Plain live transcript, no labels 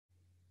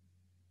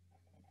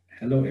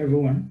Hello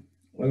everyone,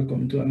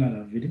 welcome to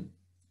another video.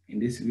 In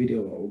this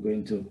video, what we're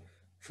going to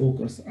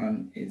focus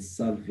on is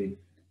solving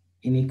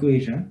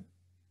inequation,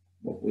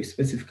 but we're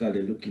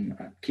specifically looking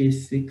at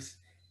case 6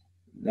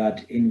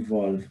 that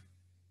involve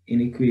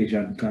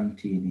inequation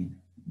containing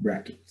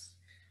brackets.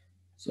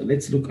 So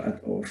let's look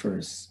at our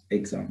first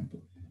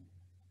example.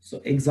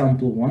 So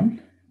example 1,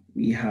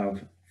 we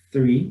have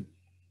 3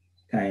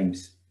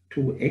 times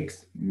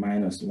 2x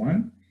minus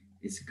 1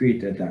 is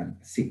greater than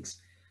 6.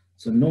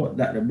 So note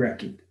that the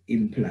bracket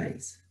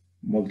implies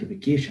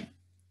multiplication.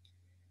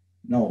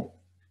 Now,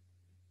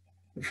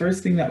 the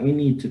first thing that we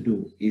need to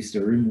do is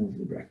to remove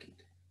the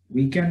bracket.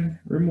 We can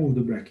remove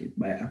the bracket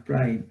by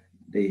applying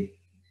the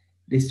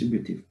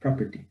distributive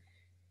property,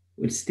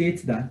 which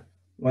states that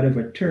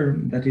whatever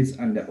term that is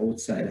on the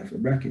outside of the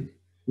bracket,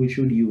 we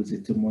should use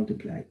it to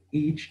multiply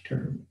each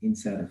term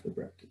inside of the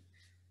bracket.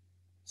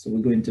 So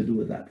we're going to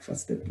do that for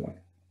step 1.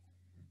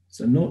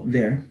 So note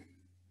there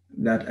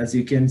that as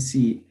you can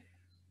see,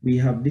 we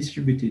have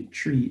distributed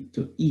 3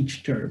 to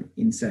each term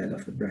inside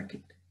of the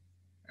bracket,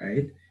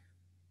 right?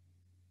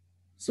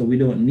 So we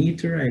don't need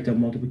to write a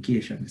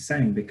multiplication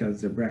sign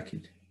because the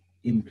bracket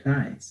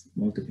implies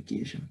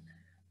multiplication.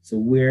 So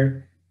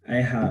where I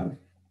have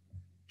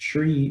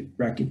 3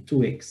 bracket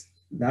 2x,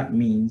 that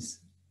means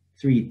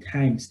 3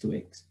 times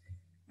 2x,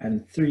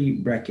 and 3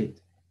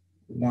 bracket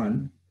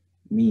 1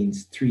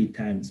 means 3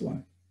 times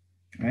 1,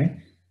 right?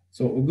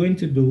 So what we're going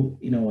to do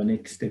in our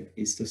next step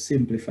is to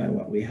simplify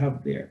what we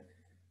have there.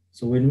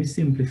 So when we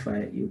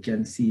simplify, you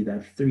can see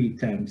that 3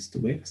 times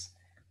 2x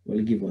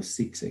will give us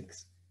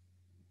 6x.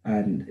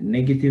 And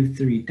negative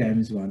 3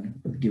 times 1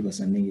 will give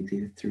us a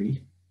negative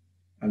 3.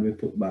 And we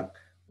put back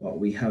what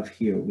we have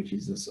here, which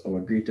is just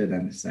our greater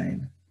than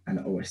sign and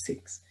our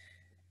 6.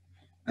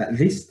 At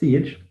this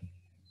stage,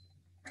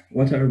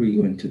 what are we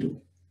going to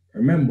do?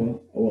 Remember,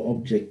 our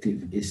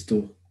objective is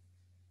to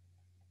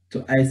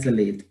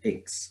isolate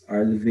x,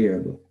 or the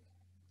variable,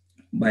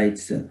 by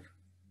itself.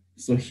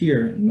 So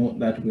here, note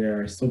that we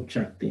are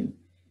subtracting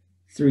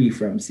 3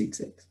 from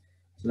 6x.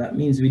 So that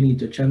means we need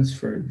to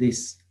transfer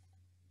this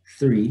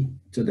 3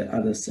 to the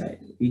other side.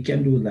 We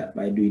can do that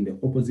by doing the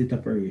opposite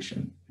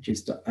operation, which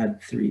is to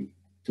add 3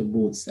 to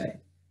both sides.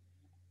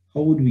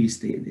 How would we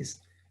state this?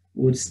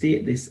 We would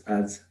state this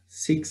as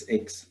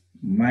 6x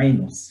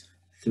minus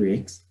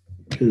 3x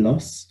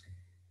plus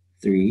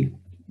 3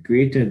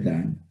 greater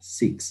than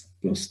 6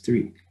 plus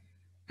 3.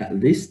 At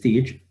this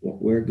stage,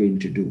 what we're going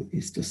to do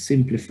is to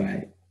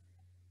simplify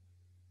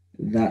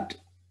that.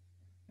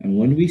 And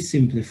when we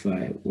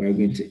simplify, we're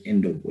going to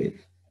end up with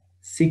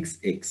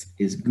 6x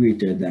is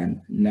greater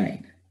than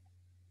 9.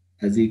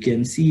 As you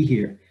can see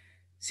here,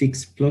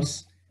 6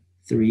 plus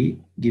 3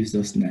 gives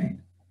us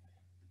 9.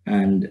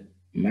 And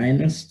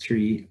minus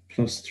 3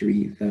 plus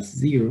 3, that's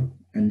 0.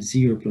 And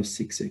 0 plus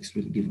 6x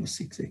will give us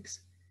 6x.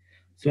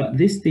 So at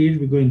this stage,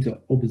 we're going to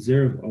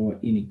observe our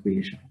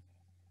inequation.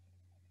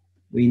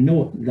 We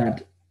know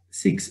that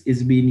 6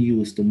 is being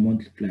used to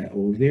multiply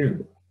our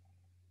variable.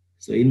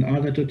 So in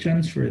order to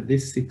transfer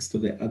this 6 to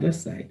the other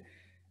side,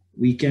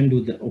 we can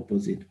do the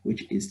opposite,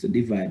 which is to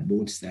divide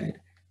both sides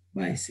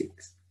by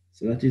 6.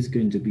 So that is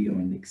going to be our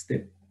next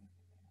step.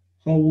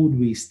 How would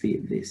we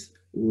state this?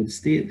 We would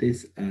state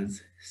this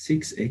as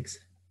 6x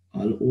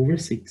all over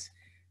 6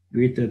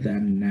 greater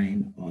than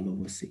 9 all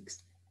over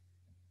 6.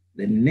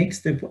 The next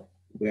step,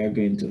 we are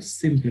going to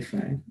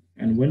simplify.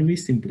 And when we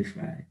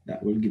simplify,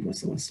 that will give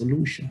us our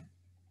solution.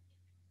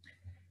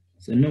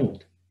 So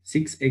note,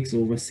 6x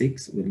over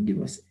 6 will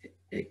give us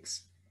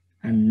x,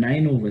 and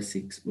 9 over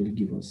 6 will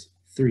give us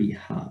 3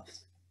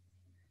 halves.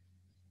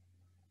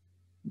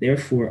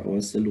 Therefore, our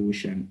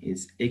solution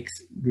is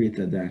x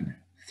greater than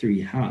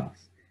 3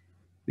 halves.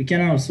 We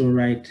can also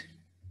write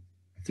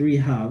 3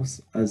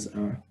 halves as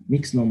a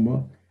mixed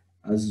number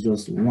as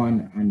just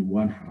 1 and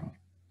 1 half.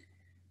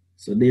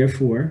 So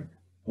therefore,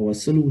 our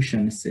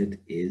solution set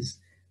is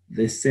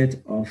the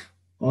set of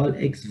all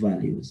x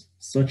values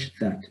such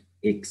that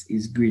x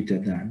is greater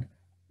than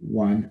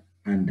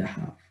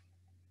 1.5.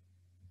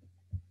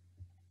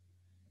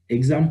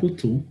 Example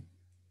 2,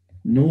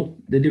 note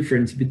the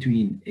difference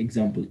between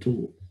example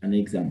 2 and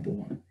example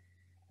 1.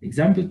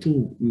 Example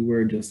 2, we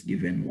were just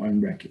given one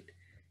bracket.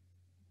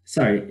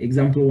 Sorry,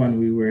 example 1,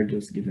 we were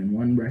just given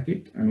one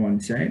bracket on one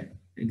side.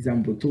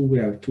 Example 2, we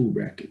have 2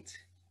 brackets.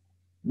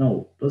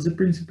 Now, does the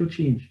principle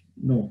change?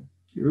 No,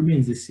 it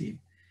remains the same.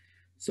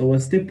 So our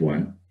step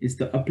 1 is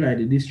to apply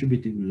the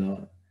distributive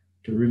law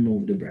to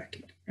remove the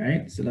bracket,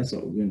 right? So that's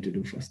what we're going to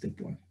do for step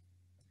 1,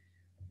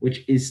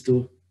 which is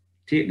to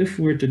take the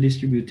 4 to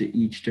distribute to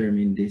each term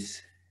in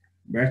this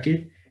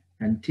bracket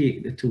and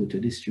take the 2 to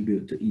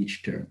distribute to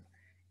each term.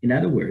 In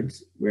other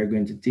words, we're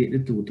going to take the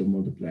 2 to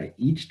multiply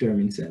each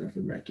term inside of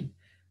the bracket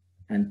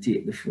and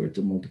take the 4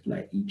 to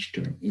multiply each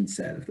term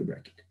inside of the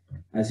bracket.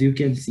 As you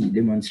can see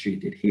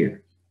demonstrated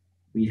here,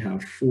 we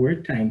have 4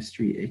 times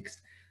 3x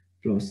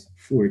plus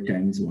 4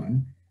 times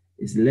 1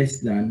 is less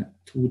than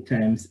 2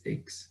 times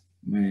x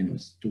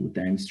minus 2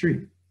 times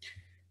 3.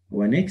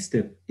 Our next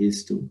step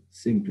is to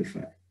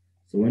simplify.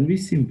 So when we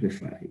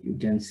simplify, you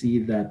can see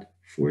that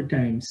 4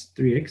 times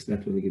 3x,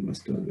 that will give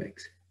us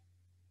 12x.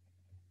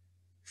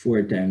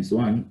 4 times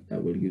 1,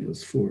 that will give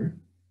us 4.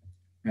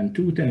 And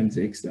 2 times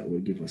x, that will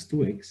give us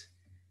 2x.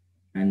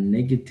 And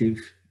negative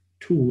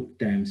 2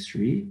 times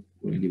 3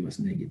 will give us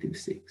negative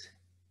 6.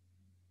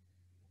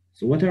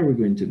 So what are we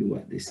going to do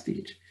at this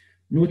stage?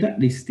 Note at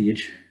this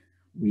stage,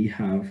 we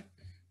have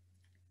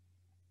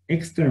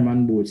x term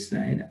on both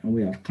sides and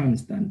we have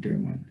constant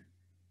term on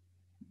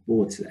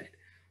both sides.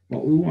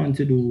 What we want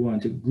to do, we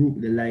want to group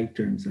the like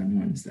terms on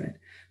one side.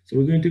 So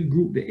we're going to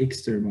group the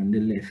x term on the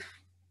left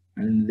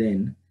and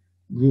then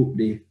group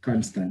the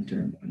constant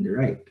term on the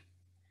right.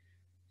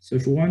 So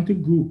if we want to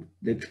group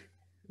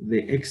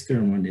the x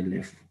term on the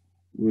left,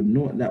 we would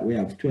note that we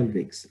have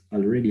 12x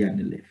already on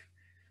the left.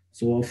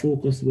 So our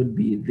focus would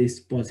be this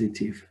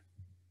positive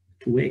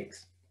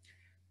 2x.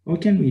 How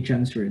can we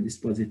transfer this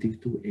positive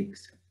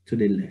 2x to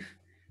the left?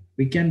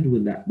 We can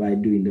do that by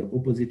doing the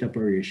opposite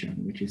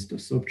operation, which is to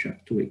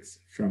subtract 2x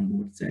from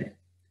both sides.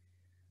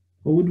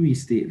 How would we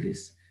state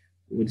this?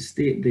 We would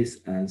state this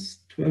as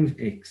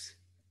 12x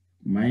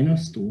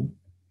minus 2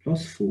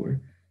 plus 4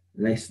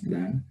 less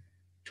than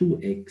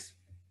 2x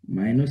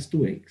minus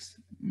 2x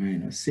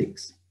minus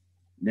 6.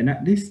 Then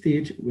at this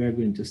stage, we are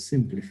going to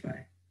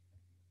simplify.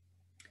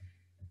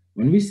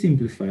 When we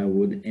simplify, we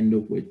would end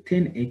up with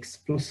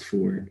 10x plus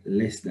 4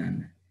 less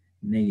than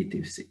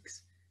negative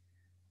 6.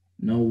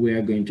 Now we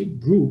are going to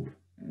group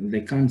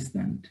the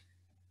constant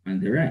on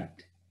the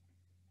right.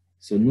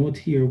 So note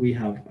here we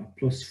have a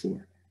plus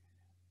 4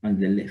 on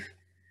the left.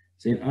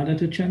 So in order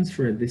to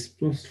transfer this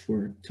plus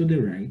 4 to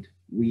the right,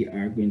 we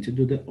are going to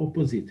do the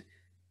opposite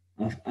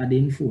of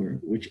adding 4,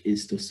 which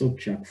is to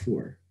subtract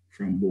 4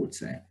 from both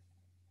sides.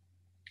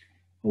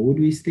 How would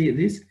we state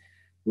this?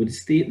 We would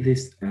state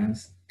this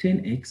as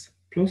 10x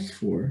plus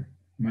 4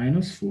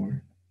 minus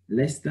 4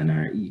 less than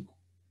or equal,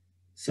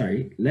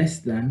 less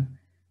than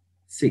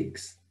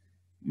 6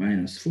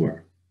 minus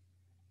 4.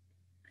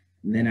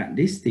 Then at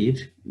this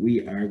stage,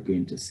 we are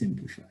going to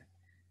simplify.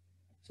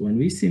 So when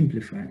we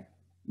simplify,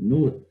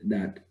 note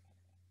that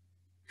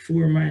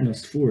 4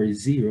 minus 4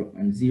 is 0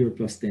 and 0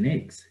 plus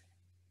 10x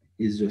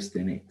is just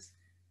 10x.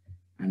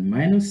 And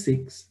minus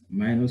 6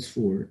 minus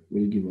 4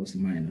 will give us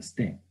minus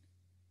 10.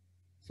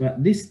 So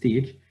at this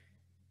stage,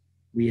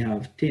 we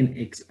have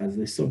 10x as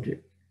the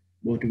subject,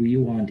 but we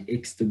want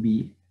x to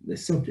be the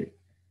subject.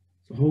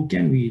 So how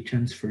can we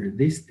transfer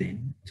this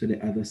 10 to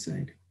the other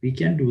side? We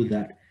can do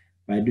that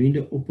by doing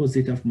the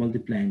opposite of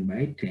multiplying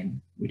by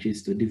 10, which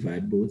is to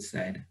divide both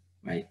sides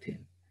by 10.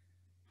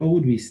 How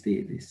would we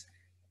state this?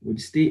 We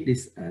would state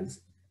this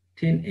as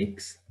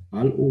 10x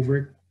all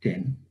over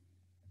 10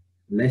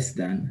 less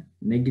than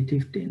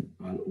negative 10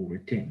 all over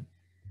 10.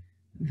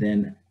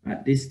 Then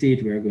at this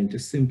stage, we are going to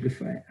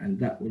simplify, and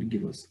that will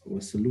give us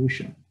our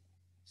solution.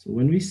 So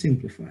when we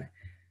simplify,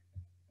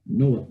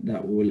 note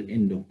that we will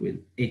end up with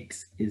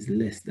x is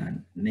less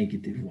than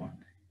negative 1.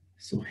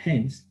 So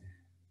hence,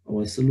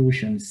 our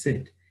solution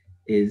set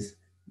is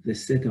the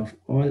set of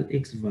all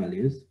x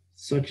values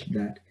such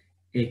that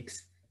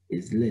x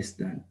is less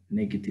than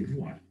negative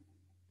 1.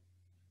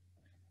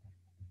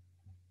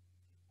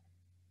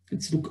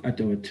 Let's look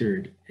at our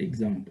third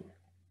example.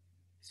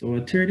 So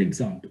our third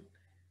example,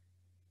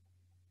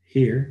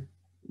 here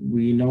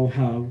we now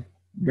have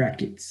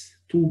brackets,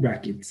 2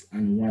 brackets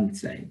on one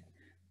side.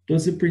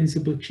 Does the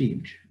principle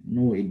change?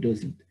 No, it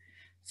doesn't.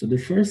 So the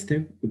first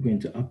step, we're going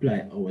to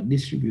apply our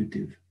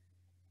distributive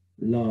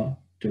law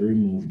to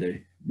remove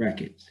the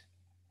brackets.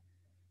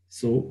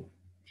 So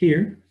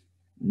here,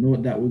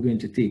 note that we're going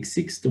to take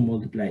 6 to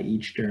multiply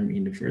each term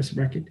in the first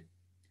bracket.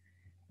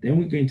 Then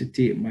we're going to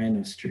take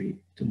minus 3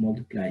 to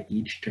multiply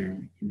each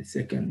term in the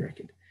second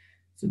bracket.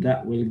 So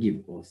that will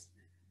give us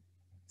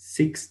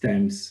 6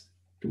 times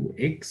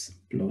 2x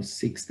plus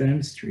 6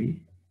 times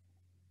 3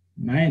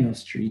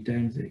 minus 3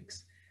 times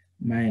x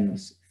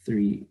minus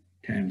 3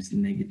 times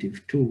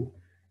negative 2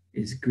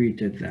 is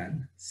greater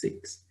than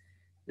 6.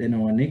 Then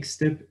our next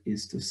step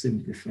is to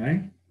simplify.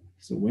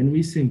 So when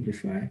we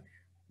simplify,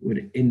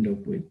 we'll end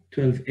up with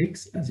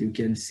 12x. As you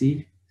can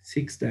see,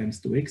 6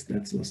 times 2x,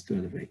 that's us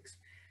 12x.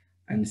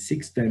 And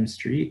 6 times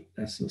 3,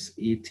 that's us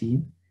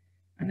 18.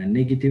 And a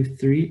negative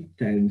 3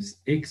 times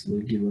x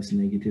will give us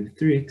negative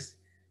 3x.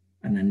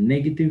 And a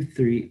negative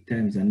 3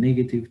 times a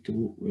negative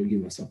 2 will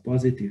give us a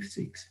positive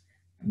 6.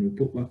 And we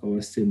put back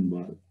our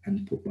symbol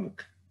and put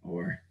back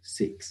our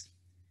 6.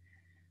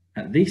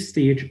 At this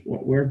stage,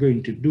 what we're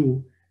going to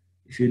do,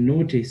 if you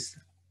notice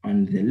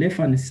on the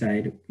left-hand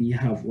side, we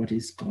have what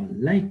is called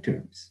like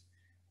terms.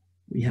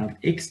 We have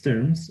x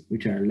terms,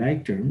 which are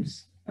like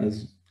terms,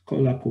 as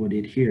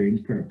color-coded here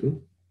in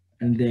purple.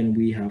 And then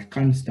we have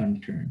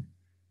constant term,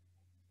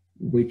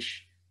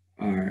 which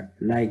are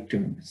like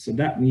terms. So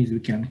that means we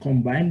can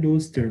combine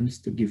those terms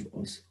to give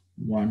us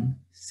one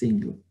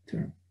single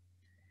term.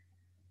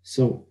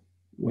 So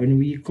when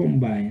we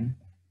combine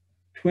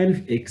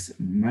 12x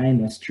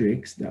minus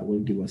 3x, that will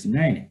give us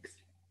 9x.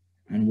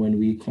 And when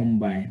we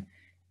combine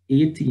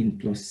 18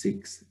 plus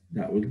 6,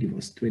 that will give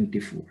us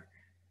 24.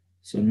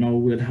 So now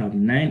we'll have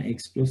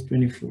 9x plus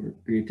 24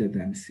 greater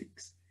than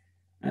 6.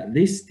 At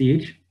this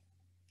stage,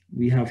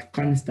 we have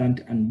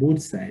constant on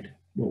both sides,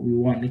 but we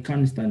want the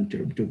constant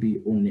term to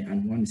be only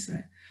on one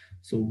side.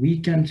 So we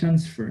can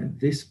transfer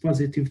this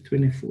positive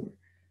 24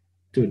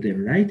 to the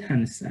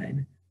right-hand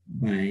side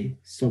by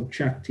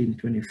subtracting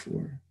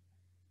 24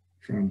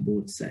 from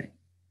both sides.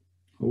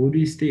 How would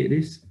we state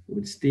this? We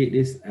would state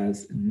this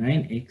as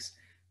 9x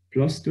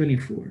plus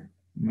 24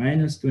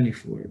 minus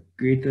 24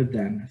 greater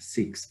than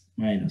 6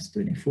 minus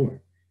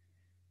 24.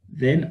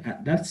 Then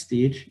at that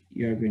stage,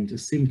 you are going to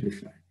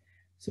simplify.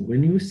 So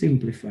when you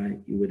simplify,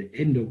 you would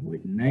end up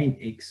with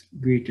 9x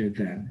greater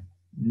than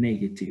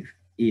negative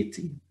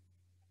 18.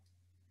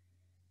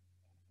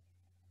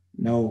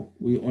 Now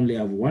we only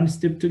have one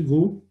step to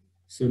go.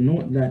 So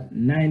note that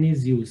 9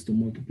 is used to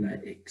multiply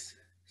x.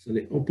 So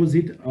the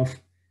opposite of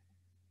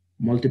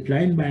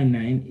multiplying by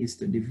 9 is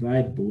to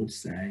divide both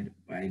sides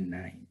by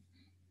 9.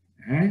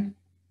 All right?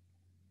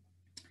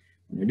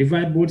 When we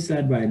divide both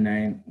sides by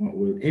 9, what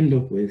we'll end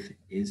up with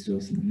is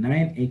just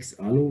 9x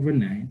all over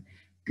 9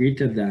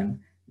 greater than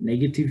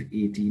negative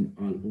 18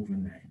 all over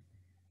 9.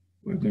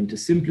 We're going to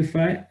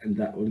simplify, and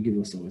that will give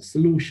us our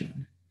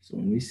solution. So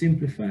when we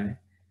simplify,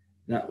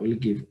 that will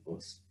give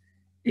us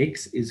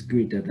x is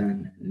greater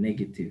than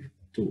negative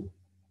 2.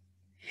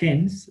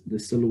 Hence, the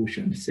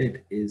solution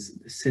set is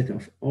the set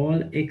of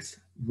all x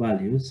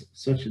values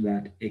such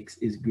that x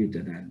is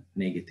greater than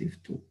negative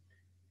 2.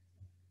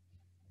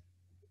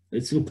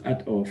 Let's look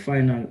at our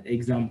final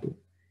example.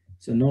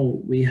 So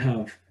now we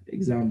have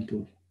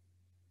example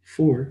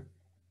 4,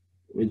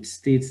 which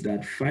states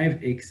that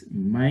 5x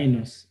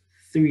minus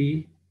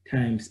 3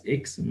 times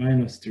x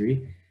minus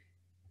 3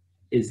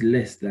 is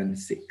less than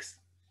 6,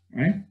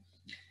 right?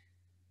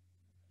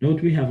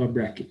 Note we have a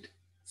bracket.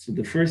 So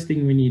the first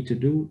thing we need to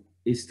do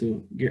is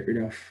to get rid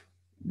of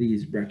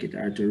these brackets,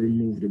 or to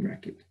remove the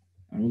bracket.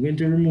 And we're going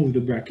to remove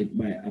the bracket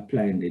by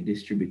applying the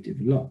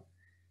distributive law.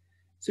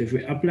 So if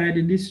we apply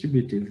the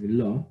distributive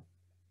law,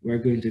 we're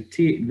going to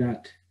take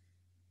that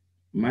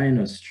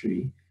minus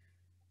 3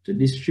 to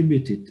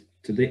distribute it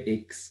to the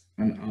x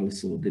and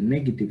also the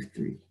negative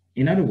 3.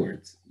 In other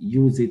words,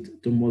 use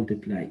it to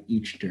multiply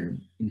each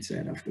term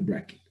inside of the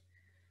bracket.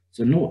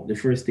 So note, the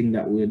first thing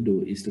that we'll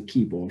do is to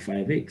keep our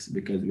 5x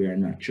because we are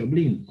not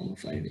troubling our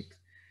 5x.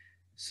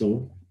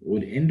 So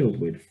we'll end up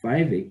with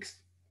 5x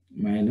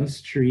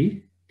minus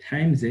 3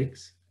 times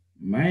x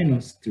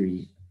minus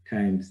 3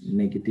 times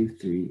negative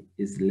 3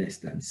 is less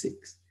than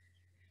 6.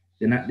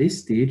 Then at this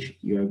stage,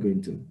 you are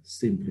going to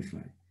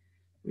simplify.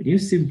 When you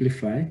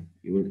simplify,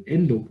 you will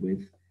end up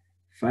with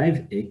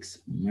 5x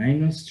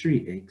minus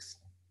 3x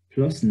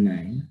plus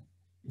 9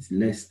 is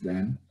less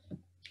than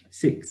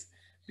 6.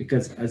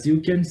 Because as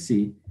you can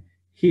see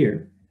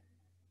here,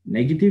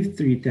 negative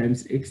 3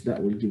 times x,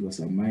 that will give us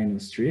a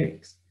minus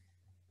 3x.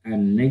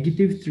 And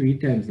negative 3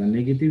 times a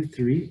negative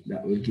 3,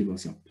 that will give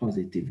us a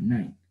positive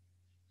 9.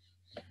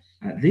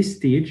 At this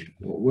stage,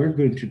 what we're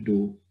going to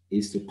do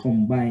is to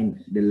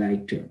combine the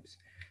like terms.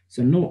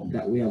 So note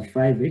that we have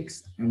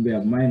 5x and we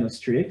have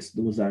minus 3x.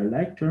 Those are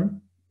like terms.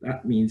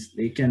 That means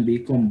they can be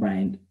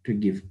combined to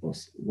give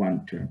us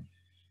one term.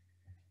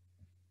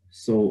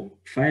 So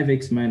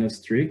 5x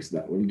minus 3x,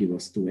 that will give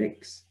us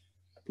 2x.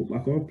 Put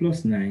back our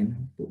plus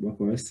 9, put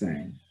back our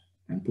sign,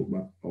 and put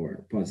back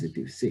our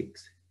positive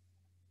 6.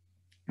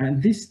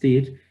 At this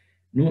stage,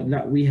 note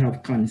that we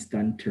have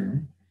constant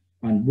term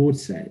on both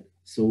sides.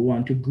 So we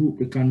want to group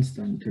the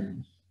constant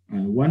term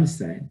on one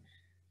side.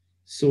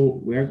 So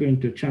we're going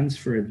to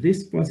transfer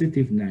this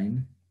positive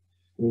 9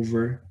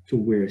 over to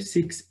where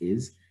 6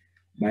 is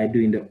by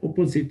doing the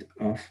opposite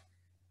of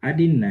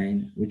adding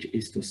 9, which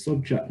is to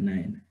subtract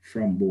 9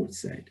 from both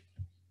sides.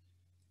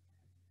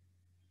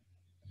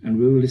 And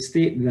we will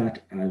state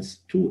that as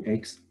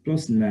 2x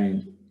plus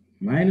 9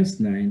 minus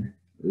 9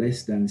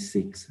 less than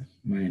 6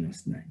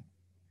 minus 9.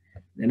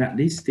 Then at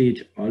this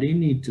stage, all you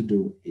need to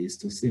do is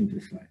to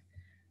simplify.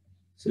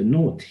 So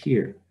note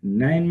here,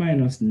 9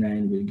 minus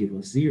 9 will give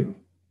us 0,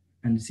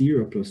 and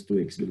 0 plus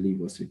 2x will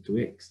leave us with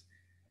 2x.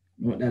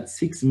 Note that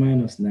 6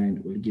 minus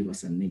 9 will give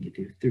us a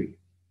negative 3.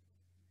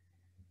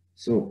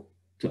 So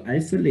to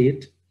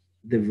isolate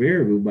the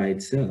variable by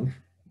itself,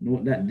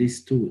 note that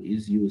this 2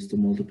 is used to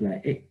multiply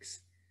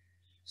x.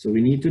 So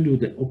we need to do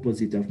the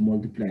opposite of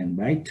multiplying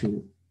by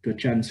 2 to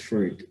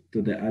transfer it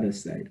to the other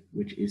side,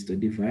 which is to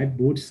divide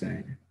both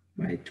sides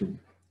by 2.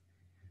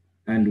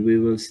 And we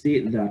will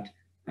state that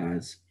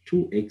as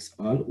 2x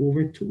all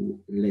over 2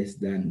 less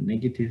than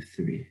negative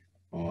 3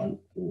 all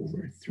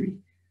over 3.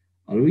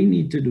 All we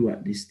need to do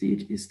at this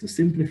stage is to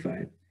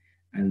simplify,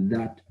 and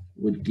that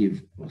would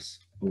give us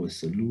our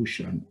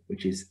solution,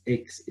 which is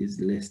x is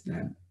less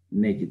than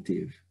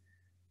negative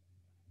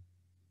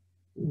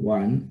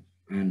 1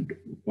 and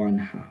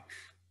 1/2.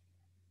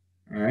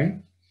 All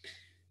right.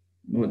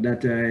 Note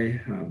that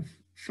I have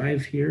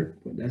 5 here,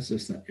 but that's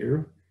just an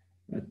error.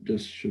 That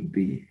just should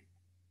be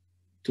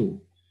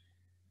 2.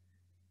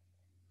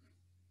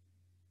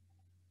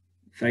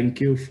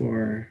 Thank you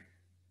for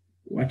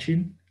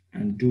watching,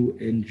 and do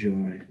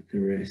enjoy the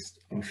rest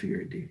of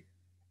your day.